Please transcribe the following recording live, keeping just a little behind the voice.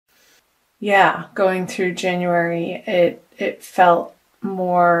yeah, going through January, it felt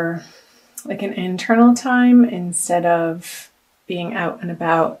more like an internal time instead of being out and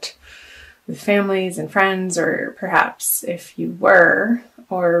about with families and friends, or perhaps if you were,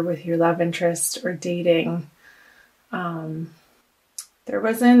 or with your love interest or dating. There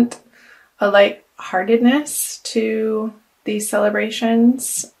wasn't a lightheartedness to these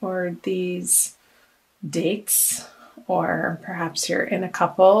celebrations or these dates, or perhaps you're in a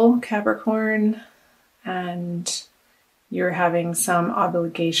couple, Capricorn, and you're having some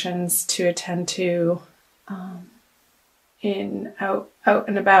obligations to attend to out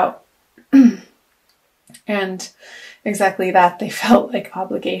and about. And exactly that, they felt like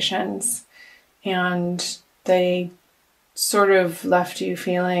obligations, and they sort of left you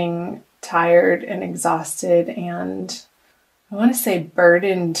feeling tired and exhausted, and I want to say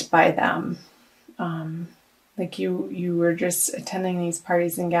burdened by them. Like you were just attending these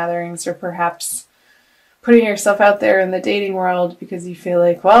parties and gatherings, or perhaps putting yourself out there in the dating world because you feel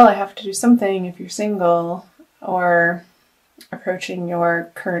like, well, I have to do something if you're single, or approaching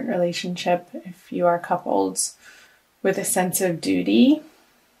your current relationship if you are coupled with a sense of duty.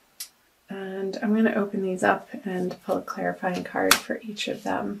 And I'm going to open these up and pull a clarifying card for each of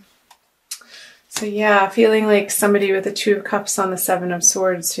them. So yeah, feeling like somebody with the Two of Cups on the Seven of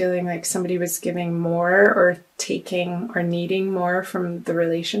Swords, feeling like somebody was giving more or taking or needing more from the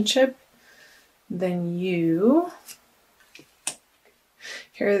relationship than you.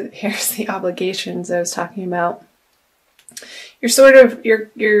 Here's the obligations I was talking about.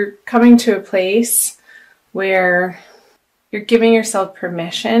 You're coming to a place where you're giving yourself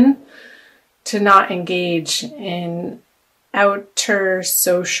permission to not engage in outer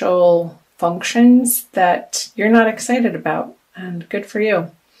social functions that you're not excited about, and good for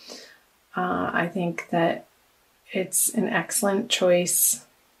you. I think that it's an excellent choice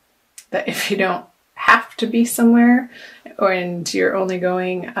that if you don't have to be somewhere and you're only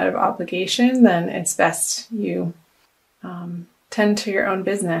going out of obligation, then it's best you tend to your own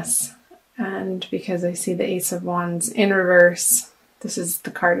business. And because I see the Ace of Wands in reverse, this is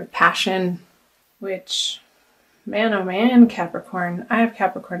the card of passion, which, man, oh man, Capricorn. I have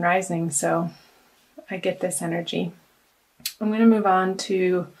Capricorn rising, so I get this energy. I'm going to move on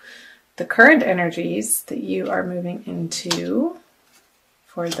to the current energies that you are moving into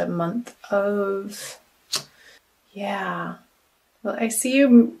for the month of, yeah. Well, I see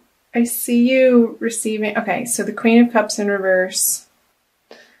you receiving, okay, so the Queen of Cups in reverse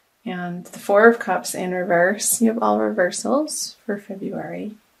and the Four of Cups in reverse. You have all reversals for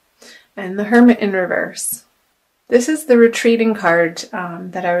February. And the Hermit in reverse. This is the retreating card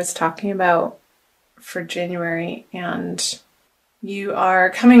that I was talking about for January, and you are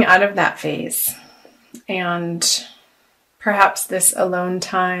coming out of that phase. And perhaps this alone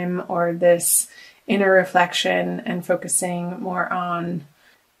time or this inner reflection and focusing more on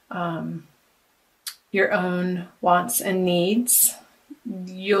your own wants and needs,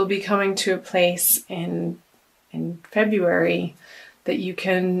 you'll be coming to a place in February that you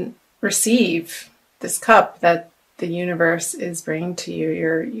can receive this cup that the universe is bringing to you,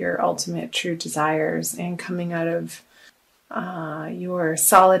 your ultimate true desires, and coming out of your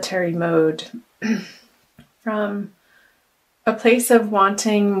solitary mode from a place of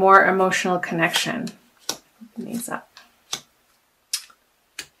wanting more emotional connection. Open these up.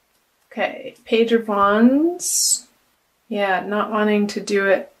 Okay, Page of Wands. Yeah, not wanting to do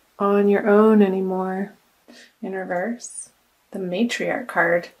it on your own anymore. In reverse, the Matriarch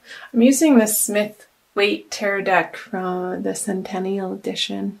card. I'm using the Smith-Waite Tarot deck from the Centennial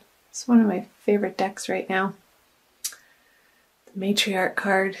Edition. It's one of my favorite decks right now. The Matriarch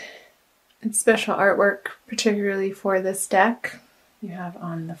card. It's special artwork, particularly for this deck. You have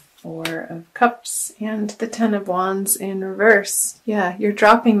on the Four of Cups and the Ten of Wands in reverse. Yeah, you're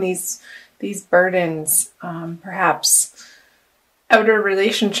dropping these burdens, perhaps outer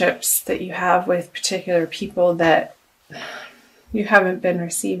relationships that you have with particular people that you haven't been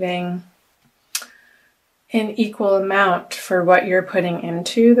receiving an equal amount for what you're putting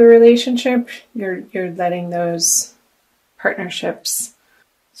into the relationship. You're letting those partnerships,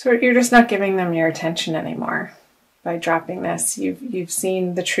 so you're just not giving them your attention anymore by dropping this. You've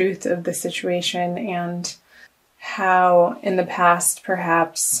seen the truth of the situation and how in the past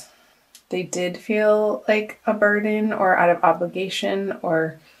perhaps they did feel like a burden or out of obligation,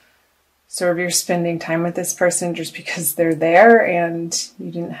 or sort of you're spending time with this person just because they're there and you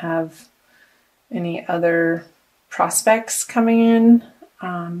didn't have any other prospects coming in.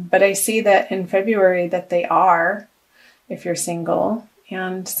 But I see that in February that they are, if you're single,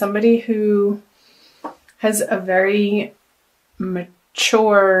 and somebody who has a very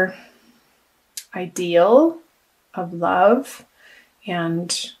mature ideal of love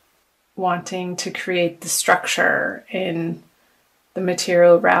and wanting to create the structure in the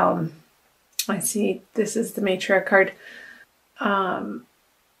material realm. I see this is the matriarch card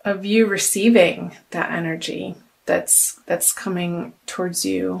of you receiving that energy that's coming towards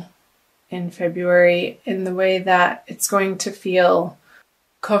you in February in the way that it's going to feel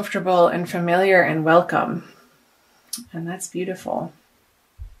comfortable and familiar and welcome. And that's beautiful.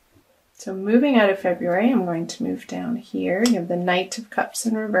 So moving out of February, I'm going to move down here. You have the Knight of Cups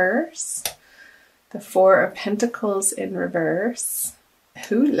in reverse, the Four of Pentacles in reverse,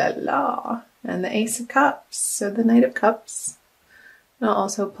 ooh la la, and the Ace of Cups. So the Knight of Cups. And I'll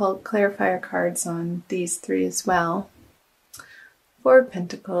also pull clarifier cards on these three as well. Four of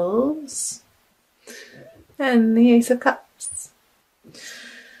Pentacles and the Ace of Cups.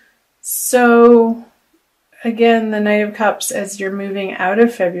 So again, the Knight of Cups, as you're moving out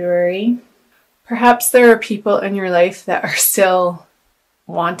of February, perhaps there are people in your life that are still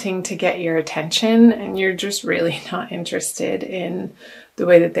wanting to get your attention and you're just really not interested in the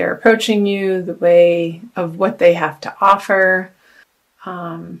way that they're approaching you, the way of what they have to offer.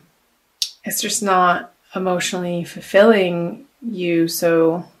 It's just not emotionally fulfilling you.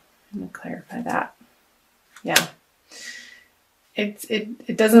 So I'm going to clarify that. Yeah.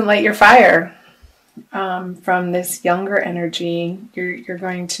 It doesn't light your fire. From this younger energy, you're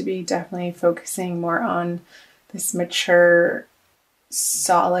going to be definitely focusing more on this mature,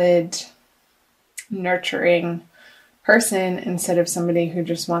 solid, nurturing person instead of somebody who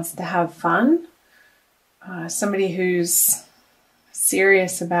just wants to have fun. Somebody who's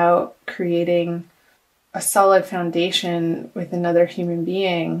serious about creating a solid foundation with another human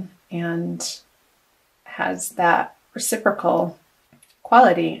being and has that reciprocal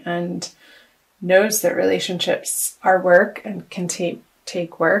quality and knows that relationships are work and can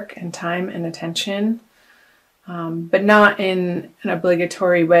take work and time and attention, but not in an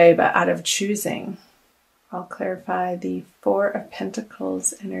obligatory way, but out of choosing. I'll clarify the Four of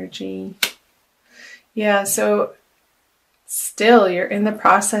Pentacles energy. Yeah, so still you're in the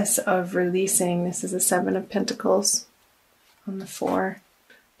process of releasing. This is a Seven of Pentacles on the Four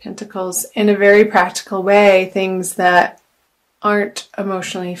Pentacles in a very practical way, things that aren't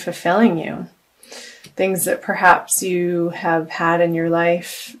emotionally fulfilling you. Things that perhaps you have had in your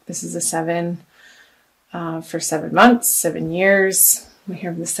life. This is a 7 for 7 months, 7 years. We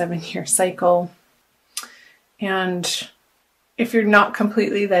have the 7-year cycle. And if you're not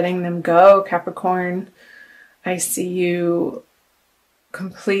completely letting them go, Capricorn, I see you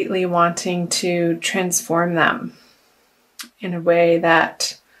completely wanting to transform them in a way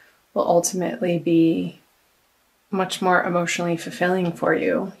that will ultimately be much more emotionally fulfilling for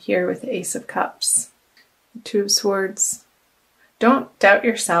you. Here with the Ace of Cups. Two of Swords. Don't doubt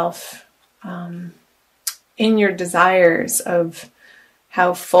yourself in your desires of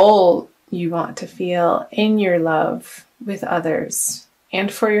how full you want to feel in your love with others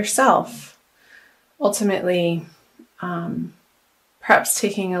and for yourself. Ultimately, perhaps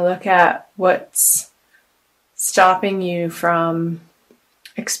taking a look at what's stopping you from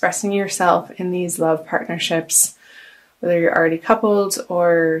expressing yourself in these love partnerships, whether you're already coupled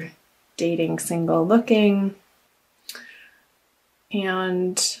or dating, single, looking,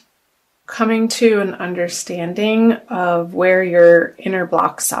 and coming to an understanding of where your inner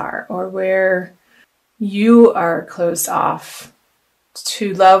blocks are or where you are closed off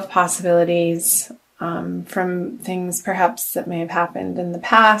to love possibilities from things perhaps that may have happened in the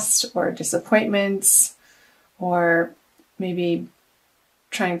past, or disappointments, or maybe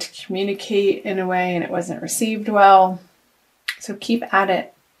trying to communicate in a way and it wasn't received well. So keep at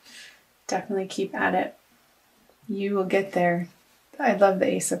it. Definitely keep at it. You will get there. I love the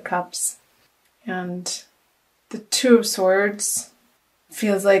Ace of Cups. And the Two of Swords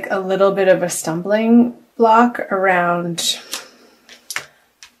feels like a little bit of a stumbling block around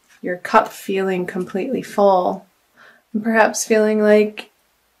your cup feeling completely full. And perhaps feeling like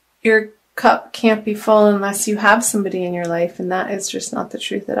your cup can't be full unless you have somebody in your life. And that is just not the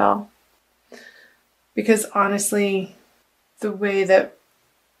truth at all. Because honestly, the way that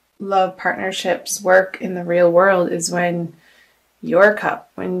love partnerships work in the real world is when you're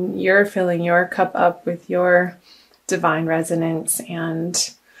filling your cup up with your divine resonance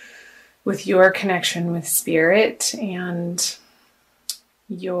and with your connection with spirit and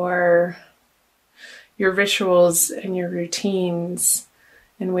your rituals and your routines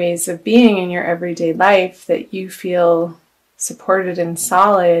and ways of being in your everyday life, that you feel supported and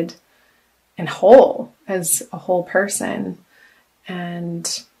solid and whole as a whole person.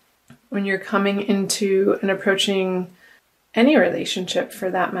 And when you're coming into and approaching any relationship for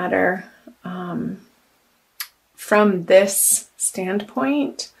that matter, from this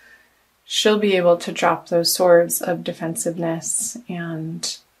standpoint, she'll be able to drop those swords of defensiveness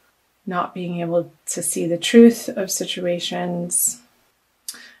and not being able to see the truth of situations.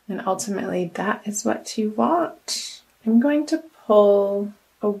 And ultimately, that is what you want. I'm going to pull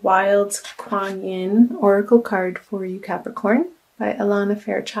a Wild Kuan Yin Oracle card for you, Capricorn, by Alana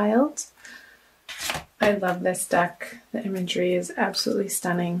Fairchild. I love this deck. The imagery is absolutely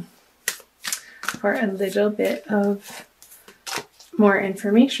stunning. For a little bit of more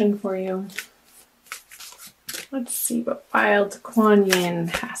information for you, let's see what Wild Kuan Yin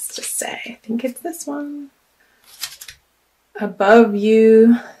has to say. I think it's this one. Above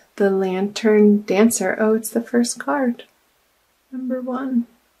you, the Lantern Dancer. Oh, it's the first card. Number 1.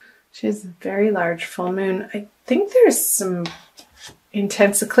 She has a very large full moon. I think there's some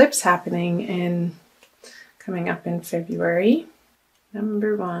intense eclipse happening coming up in February.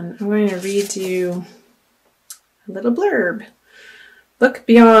 Number 1. I'm going to read you a little blurb. Look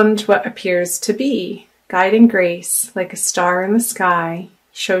beyond what appears to be. Guiding grace, like a star in the sky,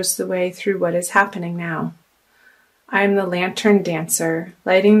 shows the way through what is happening now. I am the Lantern Dancer,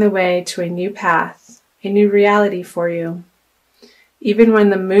 lighting the way to a new path, a new reality for you. Even when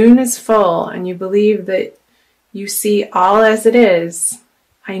the moon is full and you believe that you see all as it is,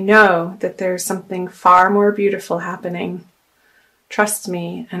 I know that there's something far more beautiful happening. Trust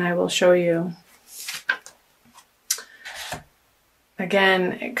me, and I will show you.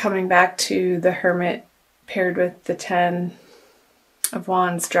 Again, coming back to the Hermit paired with the 10 of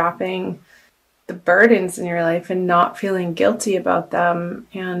Wands, dropping the burdens in your life and not feeling guilty about them,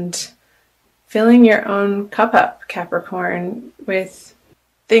 and filling your own cup up, Capricorn, with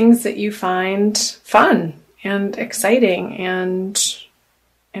things that you find fun and exciting, and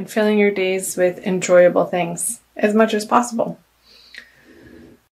filling your days with enjoyable things as much as possible.